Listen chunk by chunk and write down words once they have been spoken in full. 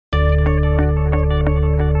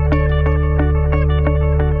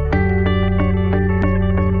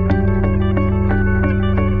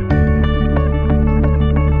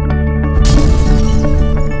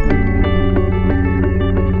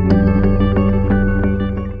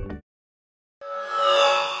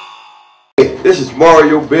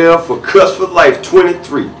Mario Bell for Cuts for Life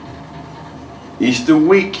 23. Easter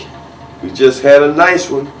week. We just had a nice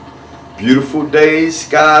one. Beautiful days,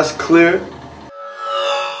 skies clear.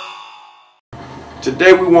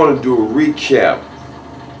 Today we want to do a recap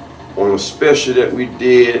on a special that we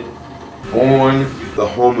did on the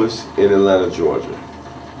homeless in Atlanta, Georgia.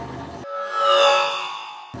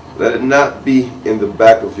 Let it not be in the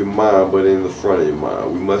back of your mind, but in the front of your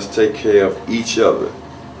mind. We must take care of each other.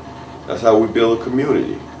 That's how we build a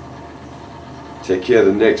community. Take care of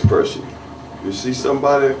the next person. You see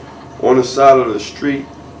somebody on the side of the street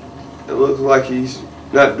that looks like he's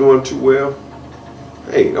not doing too well,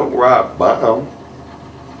 hey, don't ride by him.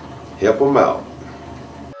 Help him out.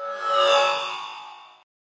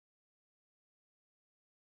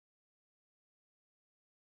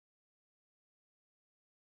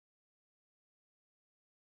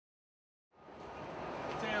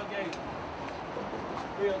 Tailgate.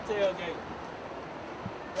 Real tailgate.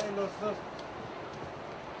 Hey, little sister.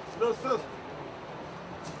 Little sister.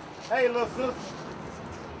 Hey, little sister.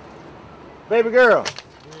 Baby girl.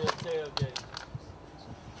 Real tailgate.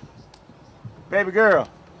 Baby girl.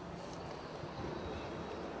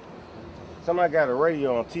 Somebody got a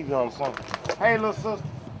radio on TV on something. Hey, little sister.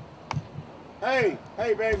 Hey,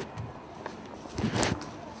 hey, baby.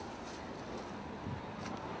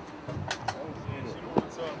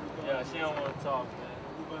 Yeah, she don't want to talk, man.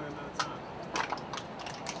 We're going another time.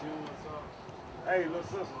 She don't want to talk. Hey, little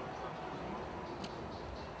sister.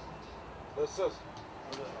 Little sister.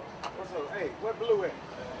 What's up? Hey, where Blue at?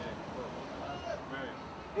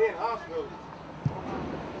 He in the hospital.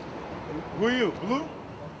 Who are you? Blue?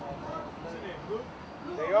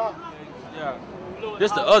 They are? Yeah.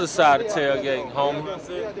 This the other side of tailgating, homie.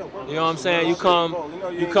 You know what I'm saying? You come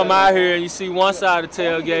out here and you see one side of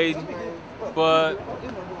tailgating, but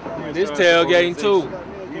this tailgating too.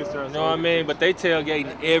 You know what I mean? But they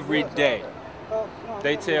tailgating every day.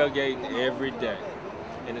 They tailgating every day.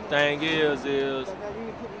 And the thing is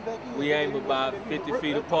we aim about 50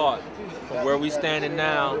 feet apart from where we standing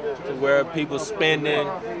now to where people spending.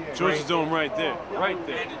 Georgia Dome right there. Right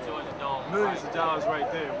there. And the Georgia Dome. Millions of dollars right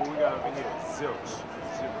there. What we got over here? Zilch.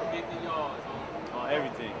 50 yards.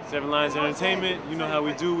 Everything. Seven Lions Entertainment. You know how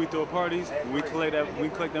we do. We throw parties. When we collect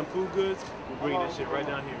them food goods. We bring that shit right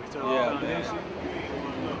down here. We start Yeah, the foundation.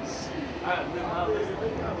 I'm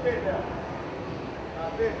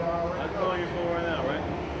calling you for right now, right?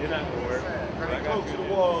 You're not gonna work. They close to the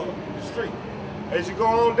wall of the street. As you go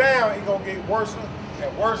on down, it's gonna get worse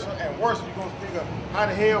and worse and worse. You're gonna figure how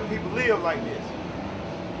the hell people live like this.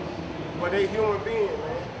 But they human beings,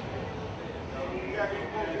 man. You got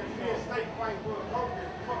these state fighting for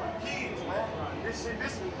kids, man. This is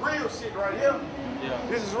real shit right here. Yeah.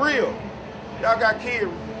 This is real. Y'all got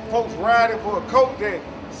folks riding for a coat that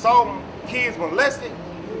saw them kids molested.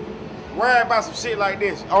 Ride by some shit like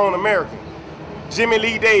this on American. Jimmy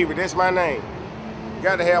Lee David, that's my name. You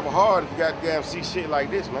gotta have a heart if you got to see shit like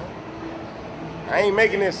this, man. I ain't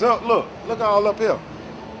making this up. Look all up here.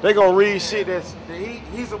 They gonna read shit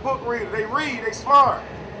he's a book reader. They read, they smart.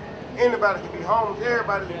 Anybody can be homeless,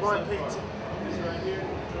 everybody can one piece. This right here,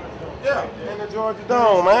 Yeah, in the Georgia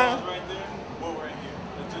Dome, man. right there. Well, right here.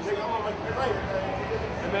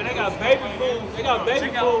 Hey, man, they got baby food. They got baby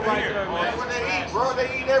food right there, man. That's what they eat, bro. They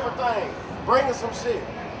eat everything. Bring us some shit.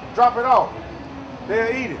 Drop it off.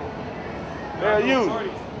 They'll eat it. They'll use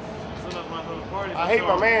it. I hate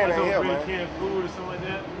my man in here, man. Canned food or something like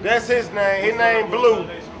that. That's his name. His name Blue.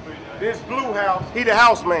 This Blue House, he the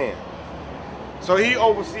house man. So he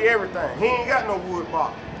oversee everything. He ain't got no wood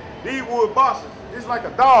box. These wood boxes, it's like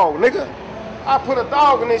a dog, nigga. I put a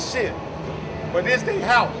dog in this shit. But this they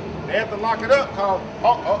house. They have to lock it up because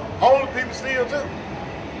homeless people steal too.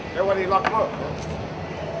 That's why they lock them up, man.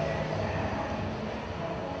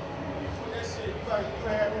 This shit, you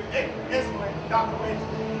have excellent documentation.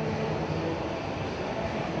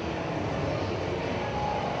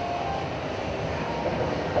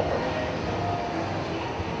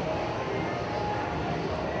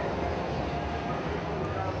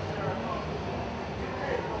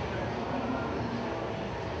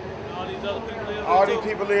 All these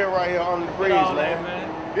people live right here on the breeze,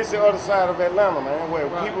 man. This is the other side of Atlanta, man, where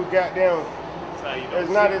people got down. It's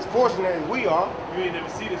not as fortunate as we are. You ain't never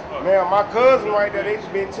see this part. Man, my cousin right there,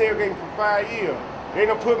 they've been tailgating for 5 years. They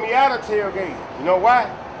done put me out of tailgating. You know why?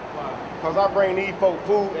 Because I bring these folk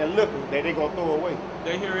food and liquor that they gonna throw away.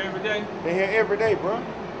 They here every day? They here every day, bro.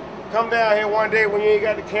 Come down here one day when you ain't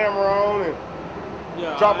got the camera on and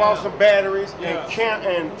drop off some batteries and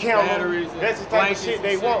camera. That's the type of shit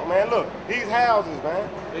they want, man. Look, these houses, man.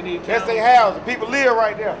 They need that's their houses. People live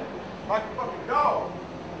right there. Like a fucking dog.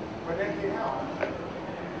 But that's his house.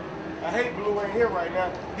 I hate Blue ain't here right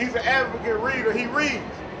now. He's an advocate reader. He reads.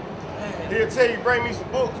 He'll tell you, bring me some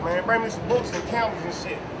books, man. Bring me some books and candles and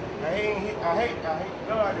shit. I hate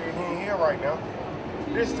God that he ain't here right now.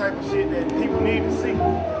 This type of shit that people need to see.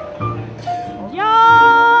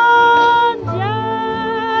 Georgia,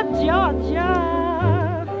 Georgia,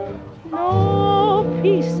 no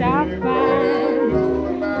peace I find.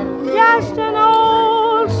 Just an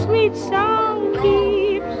old sweet song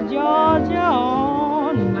keeps Georgia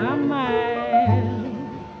on my mind.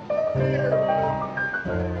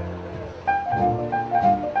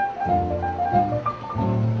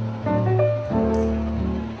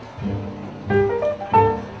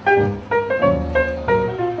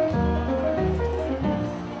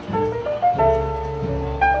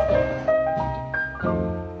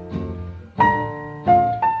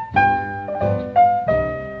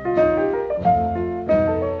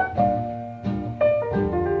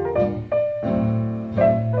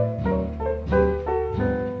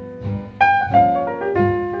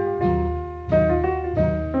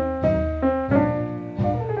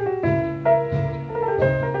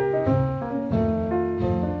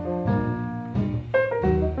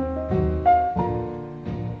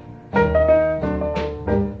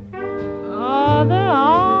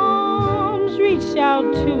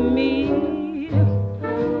 Out to me,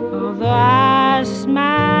 although I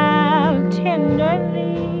smile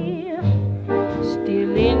tenderly,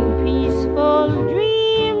 still in peaceful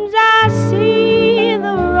dreams I see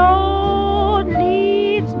the road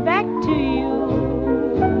leads back to you.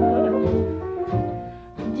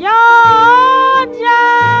 Georgia,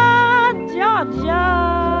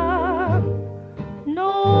 Georgia,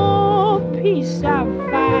 no peace I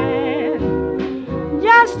find.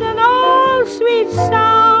 Just an old sweet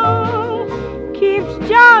song keeps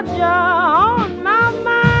Georgia on my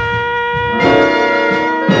mind.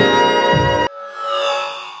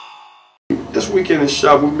 This weekend in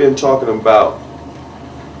shop, we've been talking about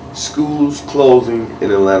schools closing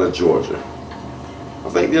in Atlanta, Georgia. I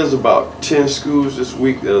think there's about 10 schools this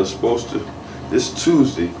week that are supposed to, this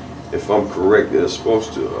Tuesday, if I'm correct, that are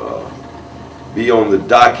supposed to be on the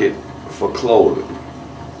docket for closing.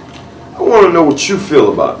 I want to know what you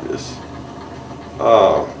feel about this.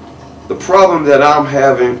 The problem that I'm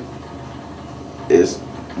having is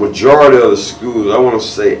majority of the schools, I want to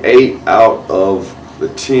say 8 out of the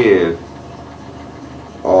 10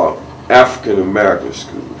 are African American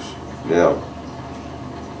schools. Now,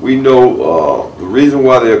 we know the reason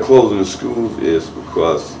why they're closing the schools is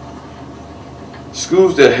because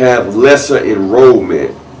schools that have lesser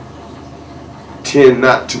enrollment tend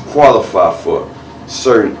not to qualify for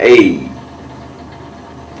certain aid,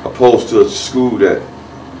 opposed to a school that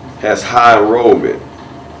has high enrollment.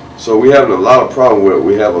 So we're having a lot of problem where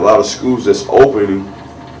we have a lot of schools that's opening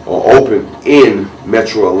or open in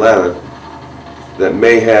Metro Atlanta that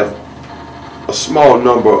may have a small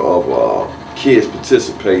number of kids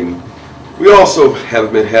participating. We also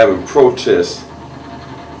have been having protests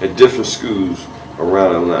at different schools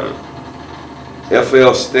around Atlanta.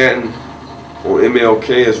 FL Stanton on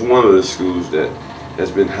MLK is one of the schools that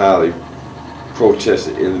has been highly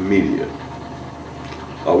protested in the media.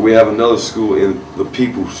 We have another school in the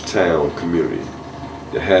People's Town community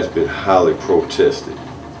that has been highly protested.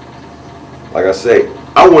 Like I say,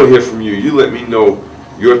 I want to hear from you. You let me know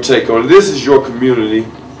your take on it. This is your community.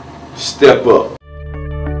 Step up.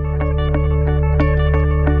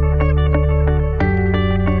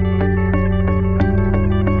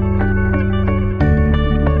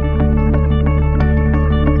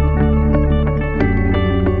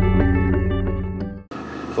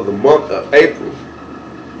 For the month of April,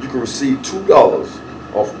 you can receive $2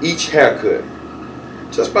 off each haircut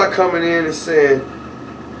just by coming in and saying,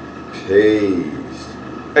 "Pays."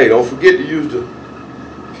 Hey, don't forget to use the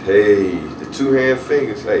pays, the 2-hand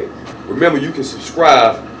fingers. Hey, remember you can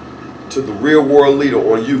subscribe to The Real World Leader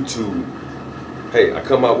on YouTube. Hey, I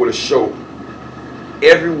come out with a show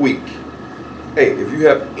every week. Hey, if you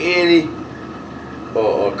have any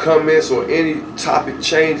comments or any topic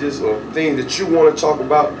changes or things that you want to talk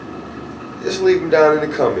about, just leave them down in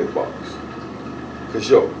the comment box. Because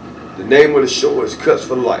the name of the show is Cuts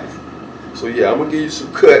for Life. So yeah, I'm going to give you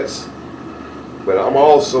some cuts, but I'm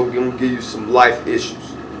also going to give you some life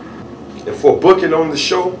issues. And for booking on the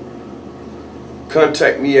show,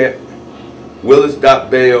 contact me at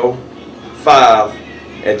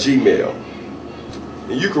willis.bell5@gmail.com.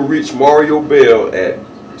 And you can reach Mario Bell at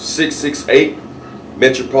 668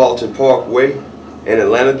 Metropolitan Parkway in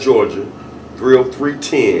Atlanta, Georgia,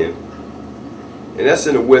 30310. And that's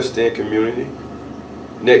in the West End community,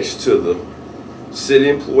 next to the City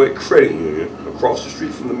Employee Credit Union across the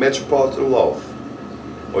street from the Metropolitan Loft.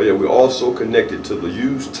 Oh yeah, we're also connected to the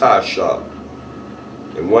used tire shop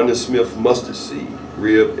and Wonder Smith mustard seed,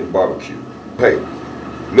 rib, and barbecue. Hey,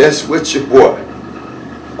 mess with your boy.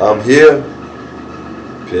 I'm here.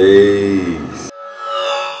 Peace.